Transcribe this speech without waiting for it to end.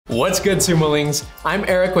What's good, Sumolings? I'm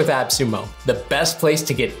Eric with AppSumo, the best place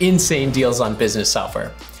to get insane deals on business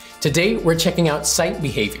software. Today, we're checking out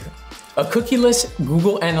SiteBehaviour, a cookieless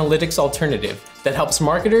Google Analytics alternative that helps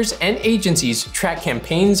marketers and agencies track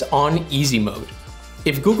campaigns on easy mode.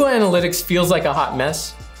 If Google Analytics feels like a hot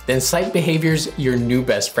mess, then SiteBehaviour's your new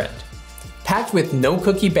best friend. Packed with no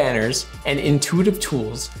cookie banners and intuitive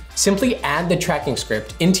tools, simply add the tracking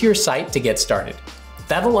script into your site to get started.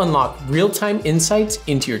 That'll unlock real-time insights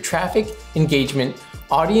into your traffic, engagement,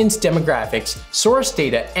 audience demographics, source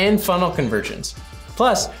data, and funnel conversions.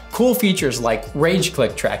 Plus, cool features like rage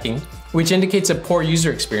click tracking, which indicates a poor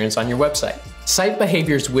user experience on your website.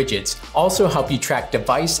 SiteBehaviour's widgets also help you track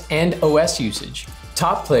device and OS usage,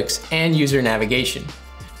 top clicks, and user navigation.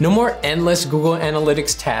 No more endless Google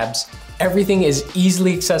Analytics tabs. Everything is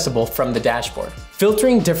easily accessible from the dashboard.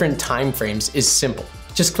 Filtering different time frames is simple.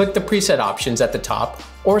 Just click the preset options at the top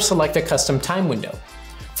or select a custom time window.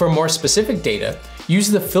 For more specific data, use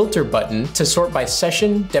the filter button to sort by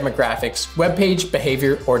session, demographics, web page,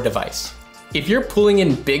 behavior, or device. If you're pulling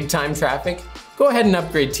in big time traffic, go ahead and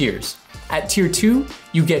upgrade tiers. At tier 2,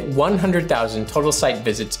 you get 100,000 total site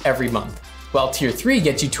visits every month, while tier 3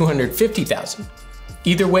 gets you 250,000.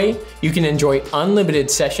 Either way, you can enjoy unlimited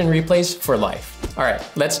session replays for life. All right,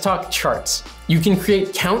 let's talk charts. You can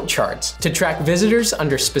create count charts to track visitors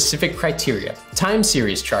under specific criteria, time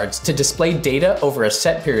series charts to display data over a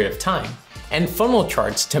set period of time, and funnel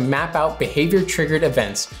charts to map out behavior-triggered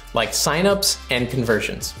events like signups and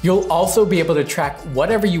conversions. You'll also be able to track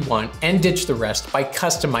whatever you want and ditch the rest by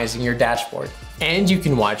customizing your dashboard. And you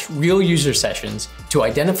can watch real user sessions to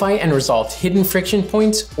identify and resolve hidden friction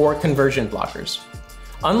points or conversion blockers.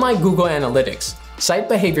 Unlike Google Analytics,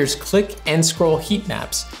 SiteBehaviour's click and scroll heat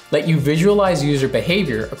maps let you visualize user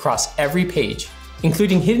behavior across every page,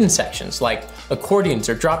 including hidden sections like accordions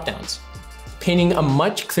or dropdowns, painting a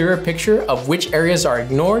much clearer picture of which areas are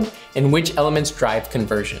ignored and which elements drive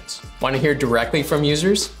conversions. Want to hear directly from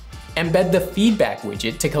users? Embed the feedback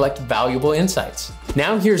widget to collect valuable insights.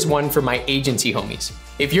 Now here's one for my agency homies.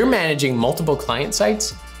 If you're managing multiple client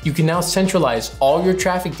sites, you can now centralize all your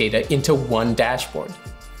traffic data into one dashboard.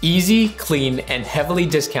 Easy, clean, and heavily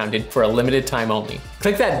discounted for a limited time only.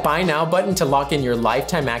 Click that Buy Now button to lock in your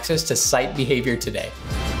lifetime access to SiteBehaviour today.